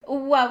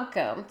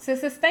Welcome to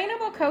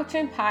Sustainable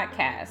Coaching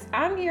Podcast.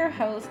 I'm your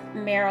host,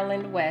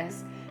 Marilyn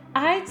West.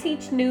 I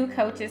teach new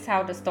coaches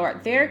how to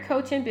start their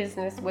coaching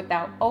business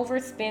without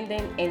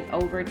overspending and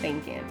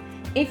overthinking.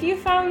 If you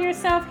found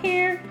yourself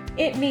here,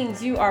 it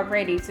means you are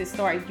ready to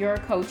start your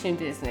coaching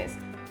business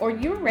or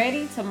you're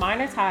ready to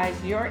monetize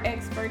your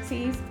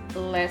expertise.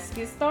 Let's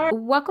get started.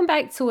 Welcome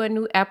back to a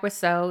new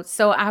episode.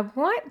 So I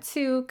want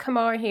to come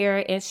on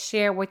here and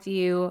share with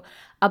you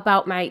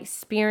about my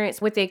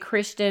experience with a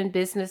Christian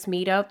business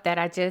meetup that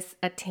I just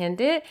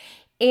attended.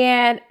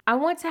 And I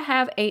want to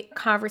have a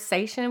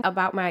conversation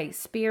about my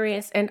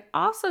experience and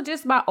also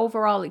just my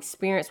overall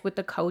experience with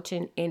the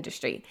coaching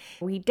industry.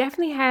 We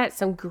definitely had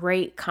some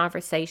great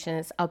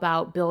conversations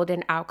about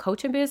building our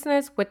coaching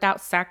business without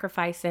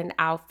sacrificing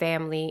our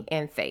family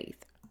and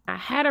faith. I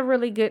had a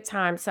really good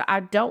time, so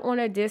I don't want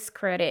to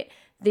discredit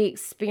the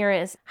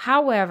experience.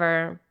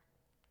 However,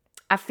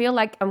 I feel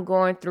like I'm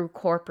going through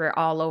corporate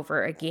all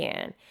over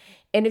again.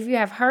 And if you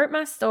have heard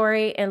my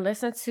story and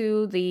listened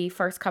to the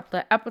first couple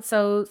of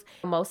episodes,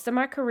 most of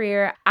my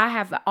career, I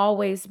have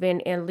always been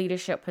in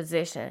leadership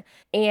position.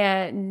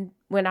 And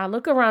when I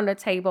look around the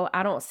table,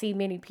 I don't see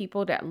many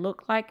people that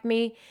look like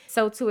me.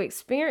 So to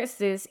experience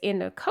this in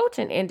the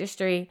coaching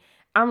industry,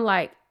 I'm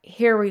like,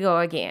 here we go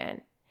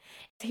again.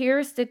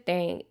 Here's the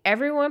thing.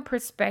 Everyone's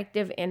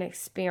perspective and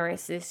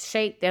experiences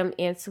shape them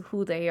into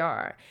who they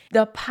are.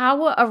 The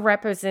power of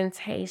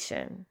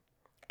representation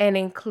and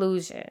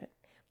inclusion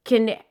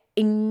can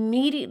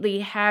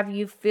immediately have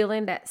you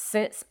feeling that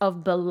sense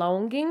of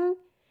belonging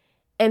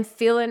and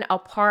feeling a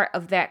part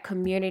of that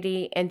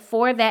community. And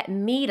for that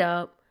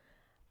meetup,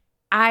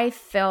 I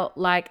felt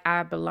like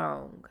I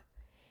belong.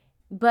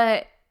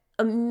 But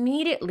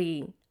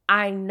immediately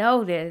I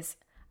noticed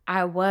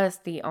I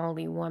was the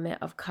only woman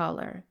of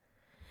color.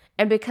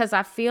 And because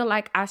I feel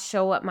like I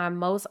show up my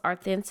most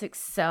authentic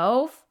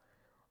self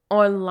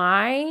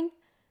online,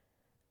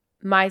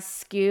 my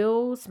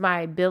skills,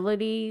 my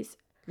abilities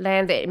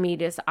landed me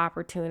this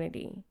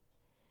opportunity.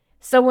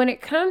 So when it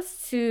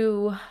comes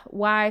to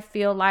why I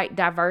feel like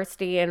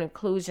diversity and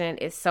inclusion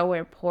is so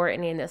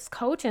important in this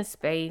coaching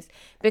space,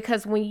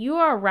 because when you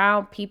are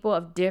around people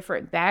of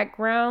different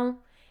backgrounds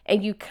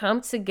and you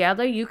come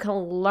together, you can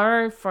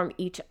learn from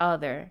each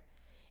other.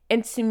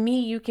 And to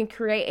me, you can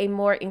create a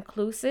more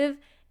inclusive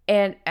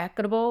and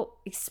equitable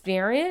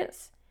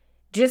experience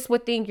just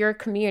within your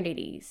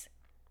communities.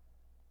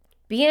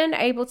 Being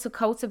able to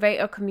cultivate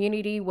a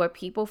community where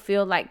people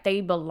feel like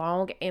they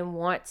belong and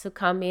want to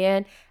come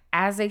in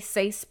as a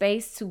safe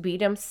space to be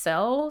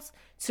themselves,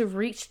 to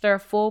reach their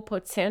full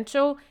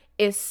potential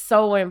is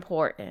so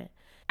important.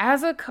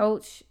 As a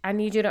coach, I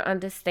need you to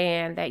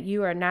understand that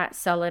you are not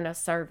selling a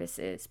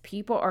services.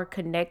 People are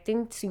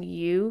connecting to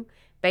you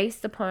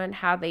based upon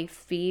how they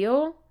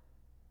feel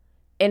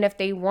and if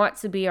they want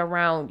to be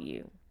around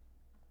you.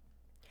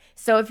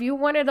 So if you're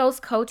one of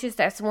those coaches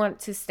that want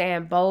to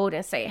stand bold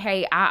and say,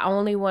 hey, I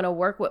only want to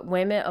work with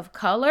women of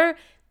color,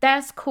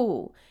 that's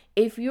cool.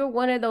 If you're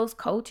one of those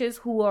coaches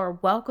who are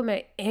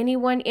welcoming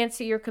anyone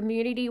into your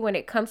community when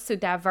it comes to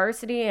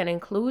diversity and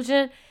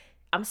inclusion,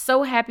 I'm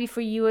so happy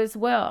for you as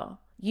well.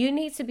 You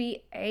need to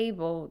be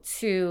able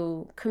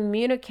to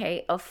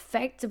communicate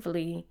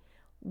effectively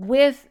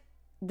with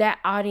that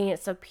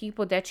audience of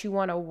people that you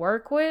want to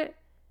work with,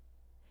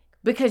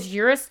 because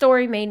your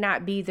story may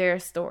not be their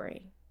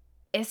story.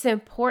 It's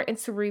important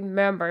to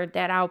remember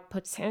that our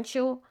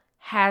potential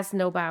has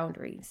no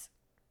boundaries.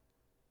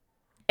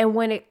 And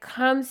when it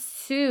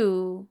comes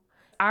to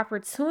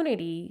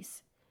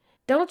opportunities,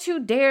 don't you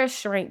dare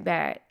shrink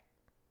back.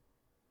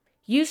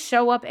 You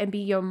show up and be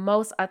your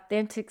most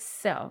authentic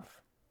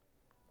self.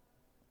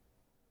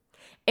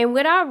 And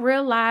what I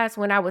realized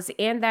when I was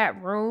in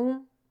that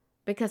room,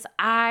 because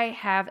I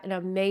have an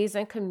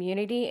amazing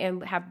community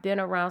and have been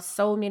around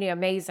so many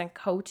amazing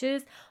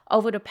coaches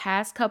over the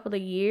past couple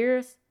of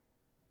years,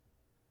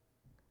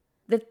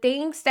 the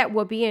things that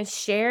were being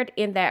shared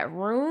in that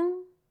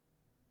room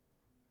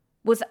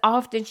was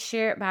often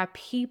shared by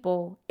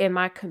people in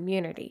my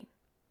community.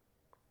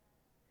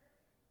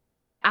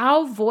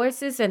 Our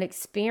voices and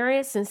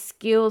experience and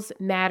skills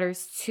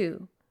matters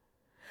too.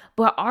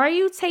 But are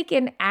you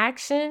taking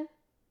action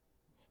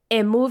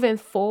and moving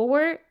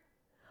forward?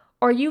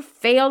 Or are you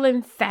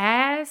failing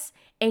fast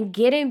and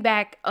getting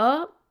back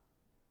up?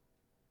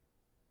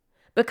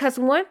 Because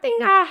one thing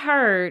I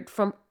heard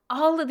from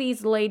all of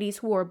these ladies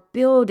who are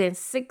building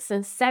 6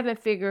 and 7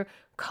 figure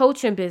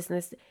coaching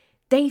business,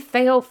 they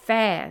failed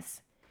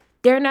fast.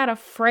 They're not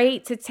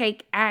afraid to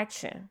take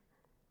action.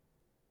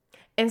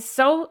 And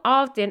so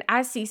often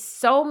I see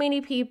so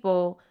many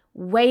people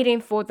waiting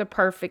for the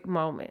perfect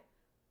moment.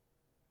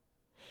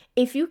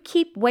 If you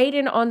keep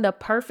waiting on the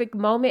perfect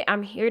moment,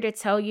 I'm here to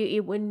tell you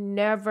it will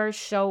never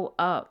show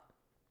up.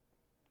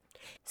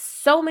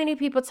 So many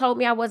people told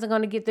me I wasn't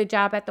going to get the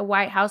job at the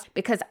White House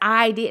because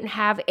I didn't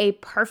have a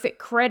perfect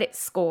credit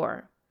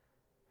score.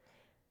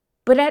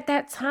 But at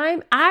that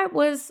time, I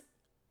was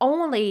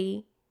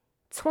only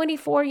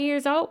 24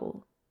 years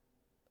old.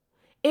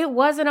 It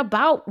wasn't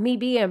about me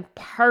being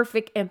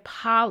perfect and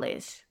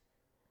polished.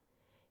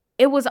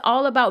 It was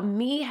all about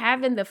me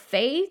having the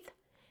faith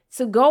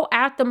to go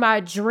after my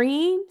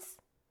dreams.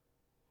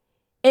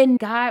 And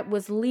God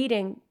was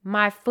leading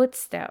my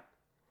footstep.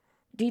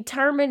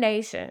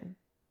 Determination.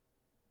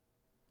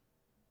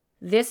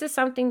 This is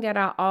something that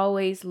I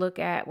always look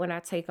at when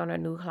I take on a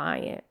new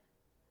client.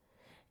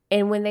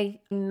 And when they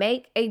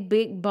make a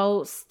big,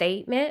 bold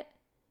statement,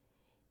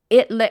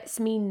 it lets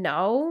me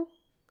know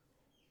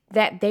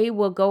that they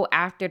will go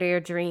after their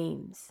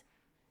dreams.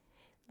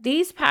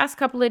 These past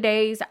couple of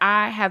days,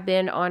 I have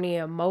been on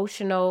an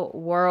emotional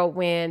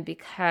whirlwind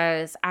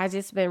because I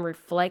just been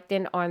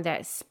reflecting on that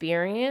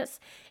experience,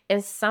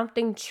 and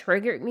something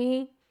triggered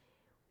me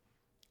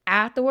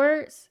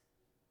afterwards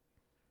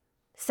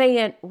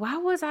saying, why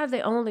was I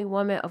the only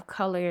woman of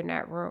color in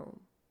that room?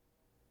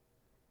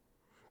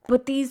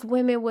 But these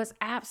women was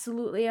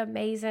absolutely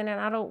amazing, and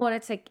I don't want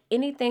to take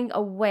anything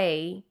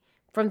away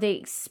from the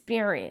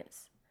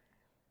experience.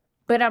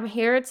 But I'm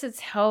here to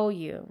tell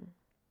you,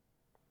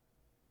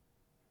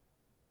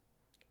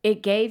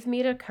 it gave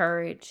me the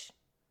courage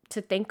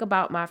to think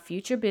about my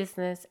future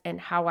business and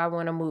how I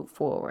want to move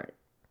forward.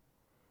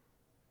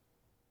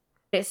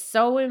 It's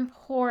so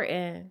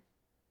important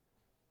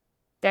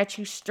that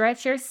you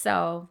stretch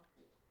yourself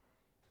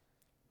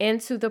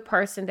into the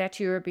person that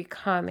you are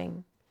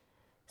becoming,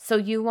 so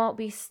you won't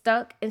be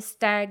stuck and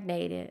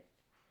stagnated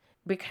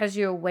because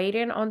you're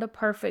waiting on the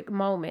perfect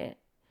moment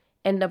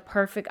and the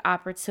perfect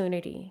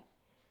opportunity.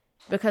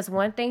 Because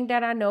one thing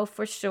that I know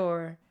for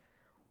sure,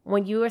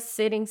 when you are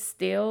sitting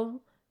still,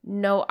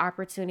 no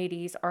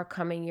opportunities are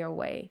coming your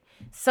way.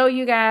 So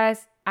you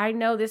guys, I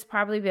know this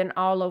probably been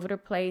all over the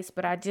place,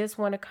 but I just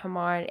want to come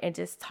on and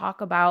just talk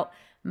about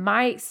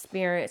my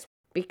experience,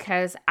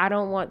 because I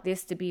don't want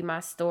this to be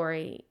my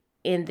story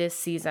in this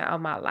season of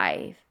my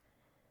life.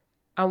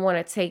 I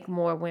want to take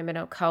more women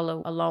of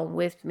color along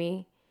with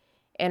me.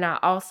 And I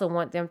also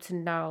want them to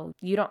know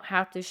you don't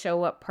have to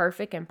show up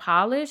perfect and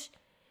polished.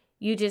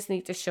 You just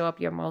need to show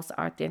up your most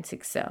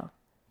authentic self.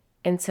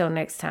 Until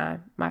next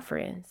time, my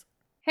friends.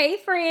 Hey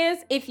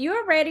friends, if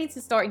you're ready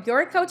to start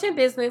your coaching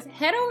business,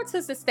 head over to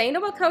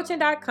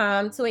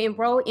sustainablecoaching.com to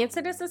enroll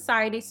into the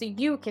society so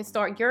you can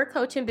start your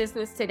coaching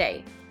business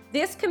today.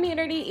 This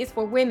community is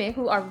for women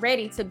who are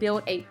ready to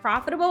build a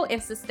profitable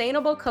and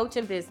sustainable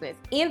coaching business.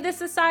 In this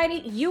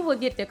society, you will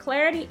get the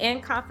clarity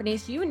and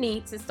confidence you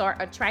need to start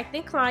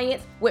attracting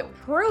clients with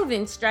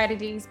proven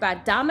strategies by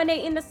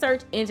dominating the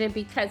search engine,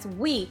 because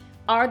we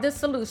are the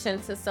solution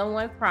to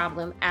someone's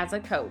problem as a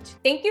coach.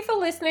 Thank you for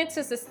listening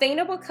to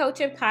Sustainable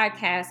Coaching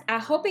Podcast. I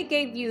hope it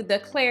gave you the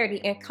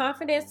clarity and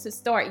confidence to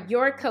start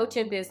your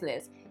coaching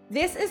business.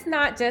 This is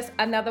not just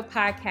another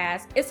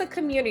podcast, it's a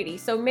community.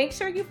 So make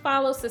sure you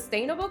follow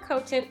Sustainable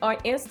Coaching on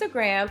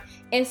Instagram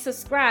and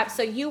subscribe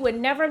so you would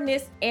never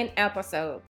miss an episode.